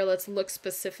came over here. Let's look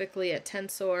specifically at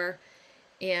Tensor,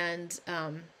 and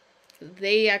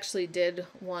they actually did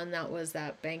one that was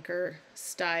that banker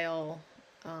style,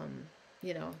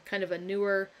 you know, kind of a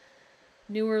newer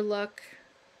look.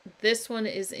 This one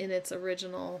is in its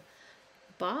original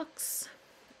box.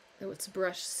 It's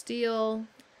brushed steel.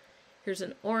 Here's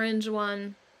an orange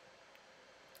one.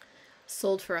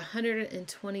 Sold for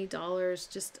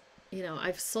 $120. Just, you know,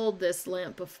 I've sold this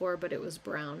lamp before, but it was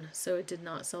brown, so it did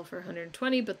not sell for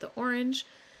 $120, but the orange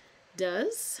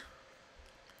does.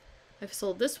 I've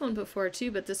sold this one before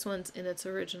too, but this one's in its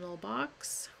original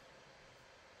box.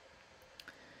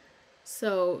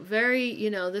 So very,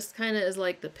 you know, this kind of is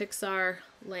like the Pixar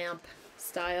lamp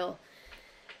style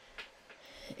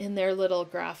in their little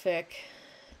graphic.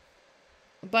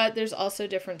 But there's also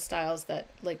different styles that,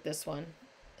 like this one,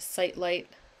 Sight Light,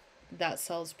 that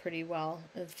sells pretty well.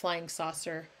 A flying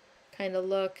saucer kind of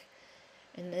look.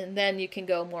 And then you can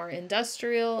go more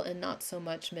industrial and not so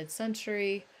much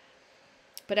mid-century.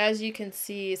 But as you can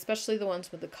see, especially the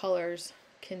ones with the colors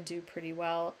can do pretty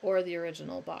well, or the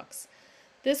original box.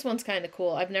 This one's kind of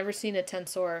cool. I've never seen a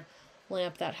Tensor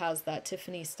lamp that has that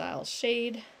Tiffany style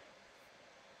shade.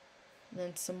 And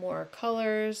then some more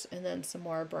colors, and then some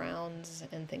more browns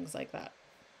and things like that.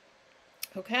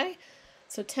 Okay,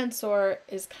 so Tensor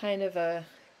is kind of a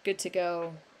good to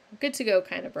go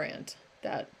kind of brand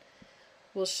that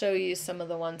will show you some of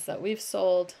the ones that we've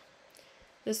sold.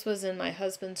 This was in my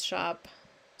husband's shop,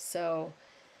 so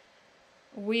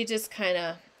we just kind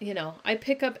of, you know, I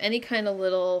pick up any kind of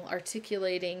little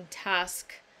articulating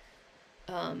task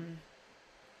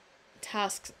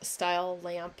style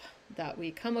lamp that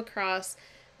we come across.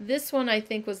 This one I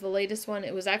think was the latest one.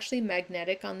 It was actually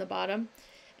magnetic on the bottom,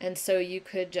 and so you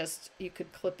could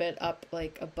clip it up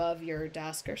like above your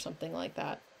desk or something like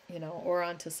that, you know, or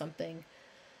onto something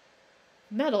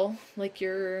metal like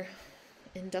your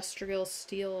industrial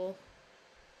steel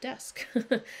desk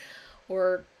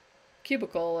or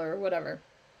cubicle or whatever.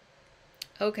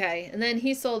 Okay, and then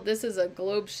he sold, this is a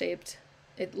globe shaped,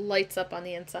 it lights up on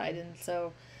the inside, and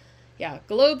so yeah,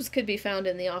 globes could be found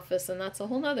in the office, and that's a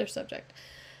whole nother subject.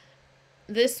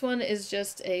 This one is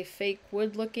just a fake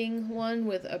wood looking one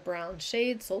with a brown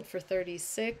shade, sold for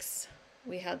 $36.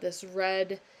 We had this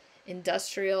red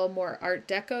industrial, more Art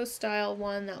Deco style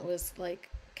one that was like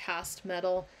cast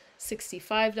metal,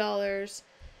 $65.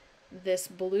 This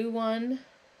blue one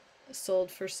sold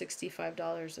for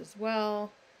 $65 as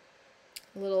well.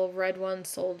 Little red one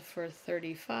sold for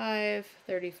 $35,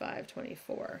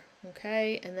 $24.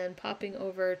 Okay, and then popping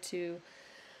over to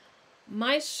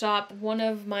my shop, one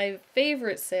of my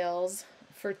favorite sales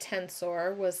for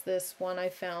Tensor was this one I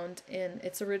found in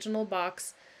its original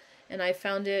box, and I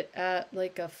found it at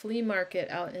like a flea market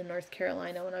out in North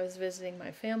Carolina when I was visiting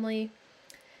my family,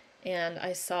 and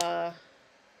I saw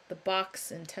the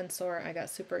box in Tensor. I got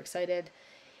super excited.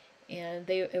 And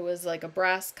it was like a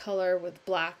brass color with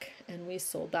black, and we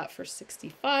sold that for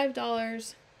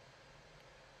 $65.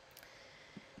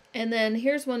 And then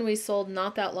here's one we sold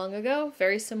not that long ago,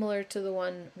 very similar to the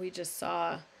one we just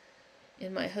saw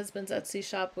in my husband's Etsy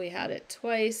shop. We had it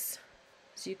twice.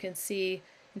 As you can see,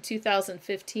 in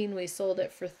 2015 we sold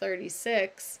it for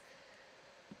 $36,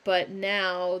 but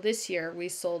now this year we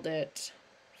sold it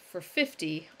for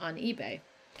 $50 on eBay.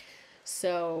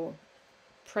 So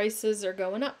prices are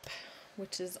going up,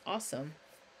 which is awesome.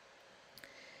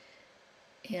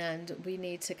 And we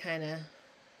need to kind of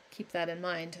keep that in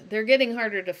mind. They're getting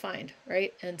harder to find,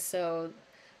 right? And so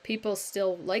people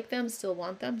still like them, still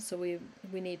want them, so we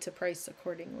need to price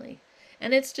accordingly.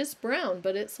 And it's just brown,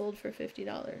 but it sold for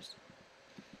 $50.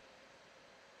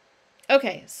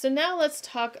 Okay, so now let's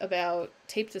talk about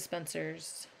tape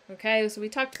dispensers. Okay, so we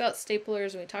talked about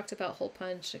staplers and we talked about hole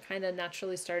punch. I kind of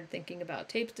naturally started thinking about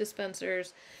tape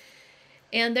dispensers.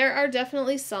 And there are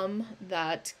definitely some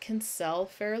that can sell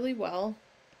fairly well.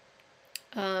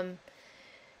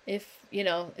 if, you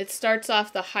know, it starts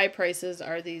off, the high prices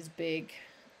are these big,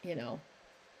 you know,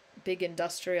 big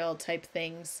industrial type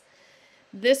things.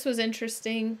 This was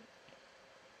interesting.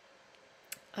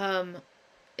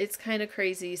 It's kind of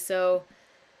crazy. So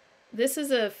this is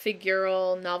a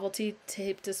figural novelty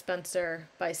tape dispenser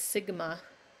by Sigma.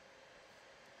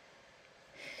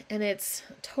 And it's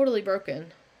totally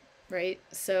broken, right?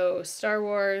 So Star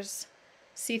Wars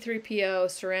C-3PO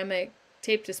ceramic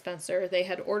tape dispenser, they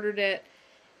had ordered it.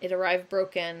 It arrived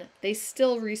broken. They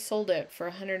still resold it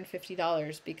for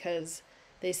 $150 because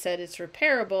they said it's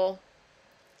repairable.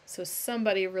 So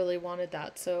somebody really wanted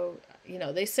that. So, you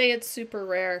know, they say it's super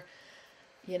rare,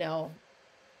 you know,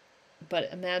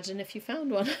 but imagine if you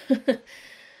found one.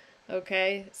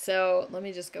 Okay, so let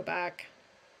me just go back.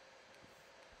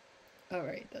 All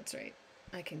right, that's right.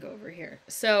 I can go over here.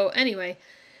 So anyway,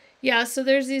 yeah, so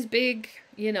there's these big,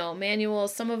 you know,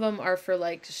 manuals. Some of them are for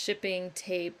like shipping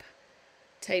tape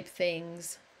type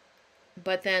things.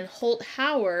 But then Holt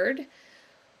Howard,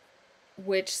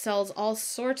 which sells all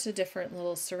sorts of different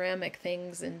little ceramic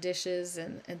things and dishes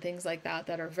and things like that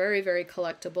that are very, very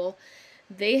collectible.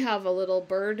 They have a little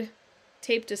bird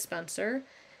tape dispenser,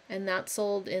 and that's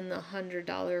sold in the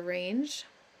 $100 range.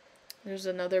 There's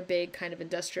another big kind of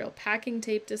industrial packing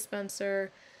tape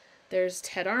dispenser. There's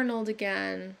Ted Arnold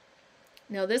again.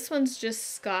 Now this one's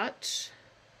just Scotch,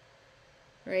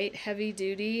 right? Heavy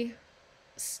duty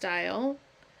style.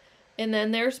 And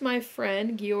then there's my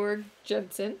friend Georg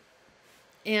Jensen.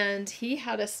 And he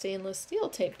had a stainless steel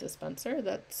tape dispenser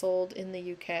that sold in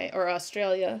the UK or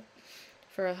Australia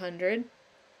for $100.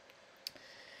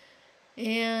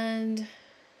 And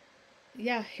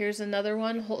yeah, here's another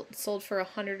one sold for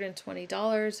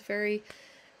 $120. Very,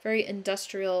 very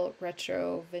industrial,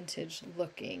 retro, vintage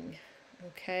looking.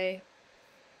 Okay.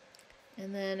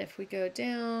 And then if we go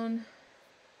down,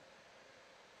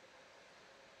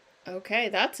 okay,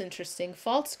 that's interesting.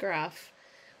 Falsgraph,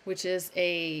 which is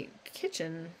a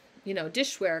kitchen, you know,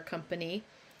 dishware company.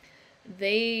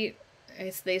 They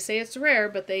say it's rare,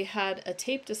 but they had a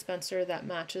tape dispenser that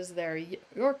matches their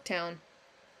Yorktown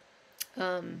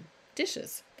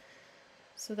dishes.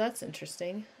 So that's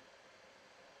interesting.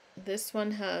 This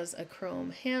one has a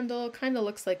chrome handle, kind of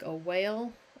looks like a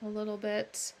whale a little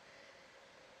bit.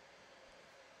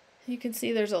 You can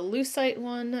see there's a lucite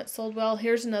one that sold well.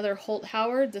 Here's another Holt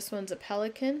Howard. This one's a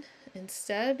pelican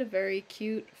instead. Very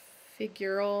cute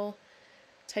figural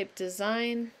type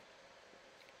design.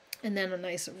 And then a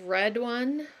nice red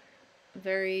one.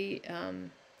 Very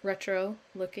retro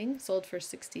looking. Sold for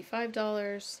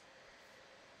 $65.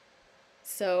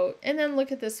 So, and then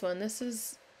look at this one. This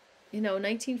is, you know,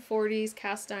 1940s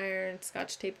cast iron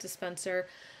Scotch tape dispenser.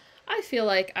 I feel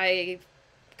like I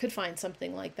could find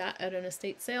something like that at an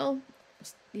estate sale,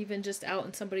 even just out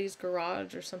in somebody's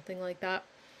garage or something like that.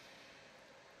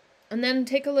 And then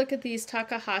take a look at these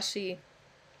Takahashi.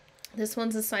 This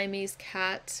one's a Siamese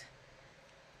cat.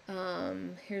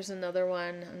 Here's another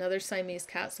one, another Siamese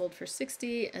cat sold for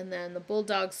 $60, and then the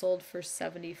bulldog sold for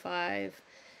 $75.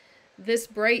 This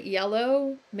bright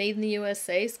yellow, made in the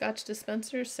USA Scotch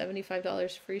dispenser,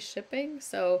 $75 free shipping.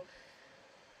 So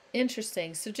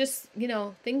interesting. So just, you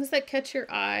know, things that catch your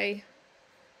eye,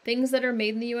 things that are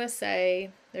made in the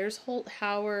USA. There's Holt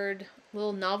Howard,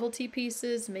 little novelty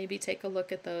pieces. Maybe take a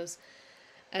look at those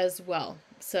as well.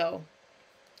 So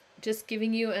just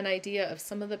giving you an idea of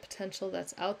some of the potential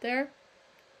that's out there.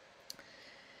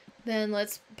 Then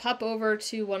let's pop over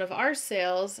to one of our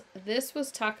sales. This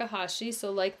was Takahashi. So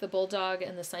like the bulldog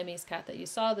and the Siamese cat that you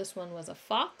saw, this one was a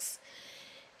fox.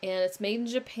 And it's made in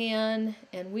Japan.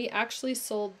 And we actually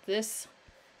sold this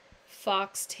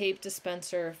fox tape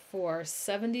dispenser for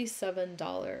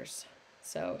 $77.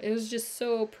 So it was just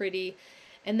so pretty.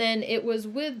 And then it was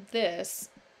with this,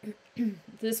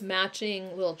 this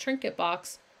matching little trinket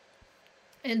box.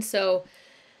 And so,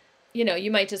 you know,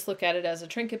 you might just look at it as a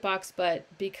trinket box, but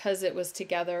because it was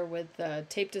together with the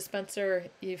tape dispenser,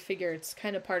 you figure it's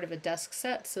kind of part of a desk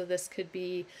set. So this could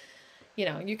be, you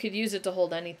know, you could use it to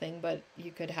hold anything, but you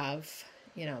could have,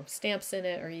 you know, stamps in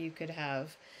it, or you could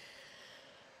have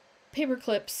paper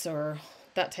clips or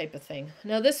that type of thing.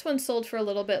 Now this one sold for a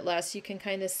little bit less. You can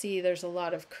kind of see there's a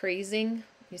lot of crazing.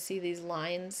 You see these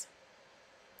lines.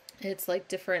 It's like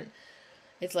different,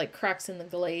 it's like cracks in the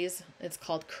glaze. It's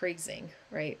called crazing,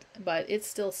 right? But it's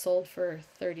still sold for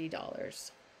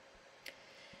 $30.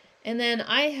 And then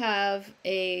I have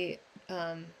a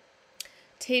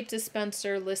tape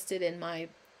dispenser listed in my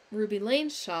Ruby Lane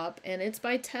shop, and it's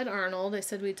by Ted Arnold. I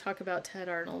said we'd talk about Ted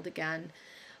Arnold again.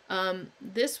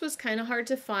 This was kind of hard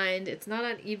to find. It's not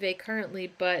on eBay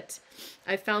currently, but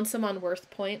I found some on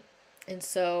WorthPoint, And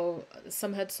so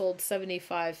some had sold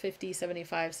 75, 50,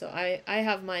 75. So I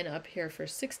have mine up here for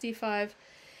 65.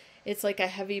 It's like a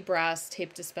heavy brass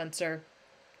tape dispenser.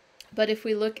 But if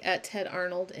we look at Ted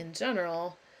Arnold in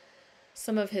general,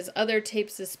 some of his other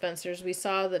tape dispensers, we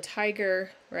saw the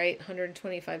Tiger, right,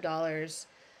 $125.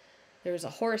 There was a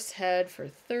horse head for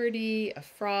 $30, a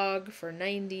frog for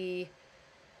 $90,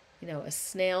 you know, a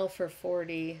snail for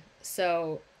 $40.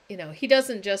 So, you know, he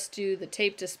doesn't just do the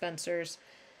tape dispensers.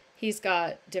 He's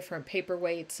got different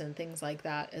paperweights and things like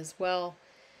that as well.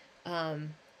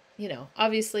 You know,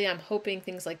 obviously I'm hoping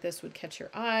things like this would catch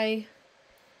your eye.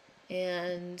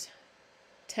 And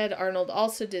Ted Arnold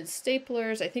also did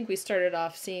staplers. I think we started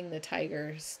off seeing the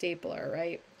Tiger stapler,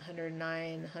 right?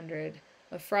 109, 100.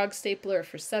 A frog stapler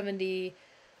for 70.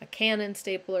 A cannon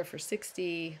stapler for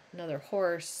 60. Another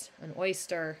horse. An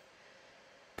oyster.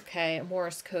 Okay, a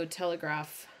Morse code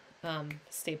telegraph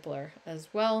stapler as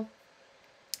well.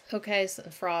 Okay, so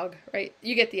a frog, right?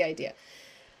 You get the idea.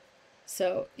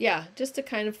 So yeah, just a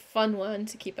kind of fun one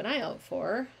to keep an eye out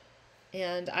for.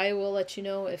 And I will let you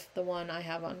know if the one I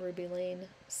have on Ruby Lane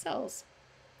sells.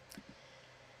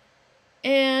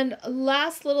 And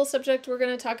last little subject we're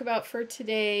going to talk about for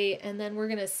today, and then we're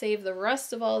going to save the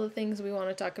rest of all the things we want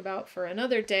to talk about for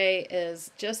another day,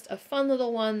 is just a fun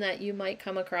little one that you might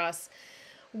come across.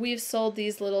 We've sold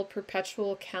these little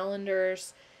perpetual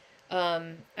calendars.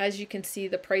 As you can see,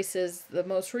 the prices, the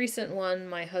most recent one,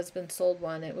 my husband sold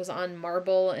one. It was on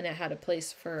marble and it had a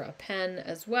place for a pen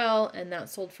as well, and that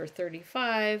sold for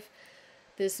 $35.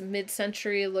 This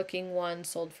mid-century looking one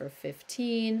sold for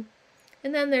 $15.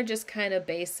 And then they're just kind of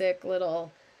basic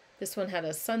little, this one had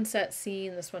a sunset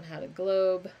scene, this one had a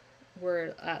globe.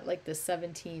 We're at like the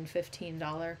 $17,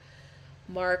 $15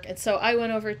 mark. And so I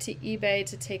went over to eBay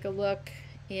to take a look,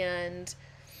 and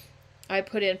I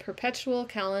put in perpetual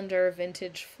calendar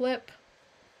vintage flip.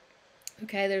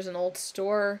 Okay, there's an old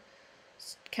store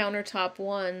countertop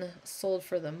one sold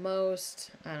for the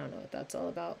most. I don't know what that's all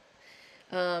about.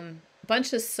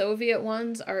 Bunch of Soviet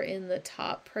ones are in the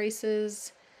top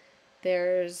prices.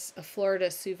 There's a Florida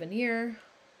souvenir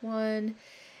one.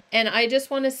 And I just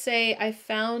want to say I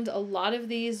found a lot of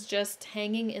these just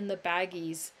hanging in the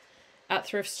baggies at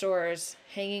thrift stores,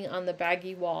 hanging on the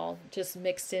baggie wall, just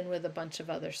mixed in with a bunch of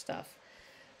other stuff.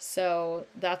 So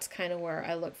that's kind of where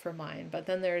I look for mine. But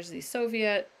then there's the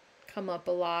Soviet, come up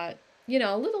a lot, you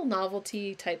know, little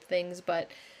novelty type things. But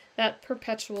that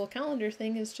perpetual calendar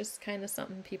thing is just kind of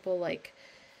something people like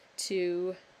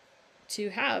to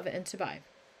have and to buy.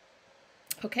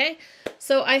 Okay,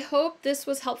 so I hope this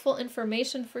was helpful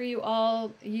information for you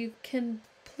all. You can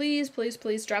please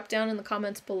drop down in the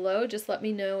comments below. Just let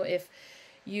me know if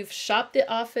you've shopped the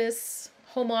office,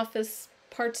 home office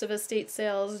parts of estate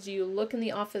sales. Do you look in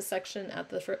the office section at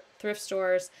the thrift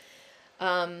stores?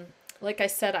 Like I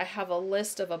said, I have a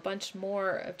list of a bunch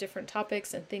more of different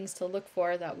topics and things to look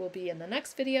for that will be in the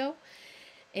next video.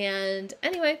 And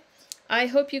anyway, I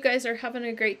hope you guys are having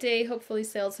a great day. Hopefully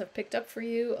sales have picked up for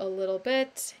you a little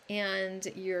bit and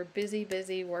you're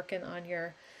busy working on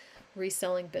your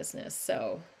reselling business.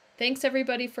 So thanks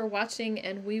everybody for watching,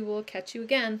 and we will catch you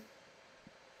again.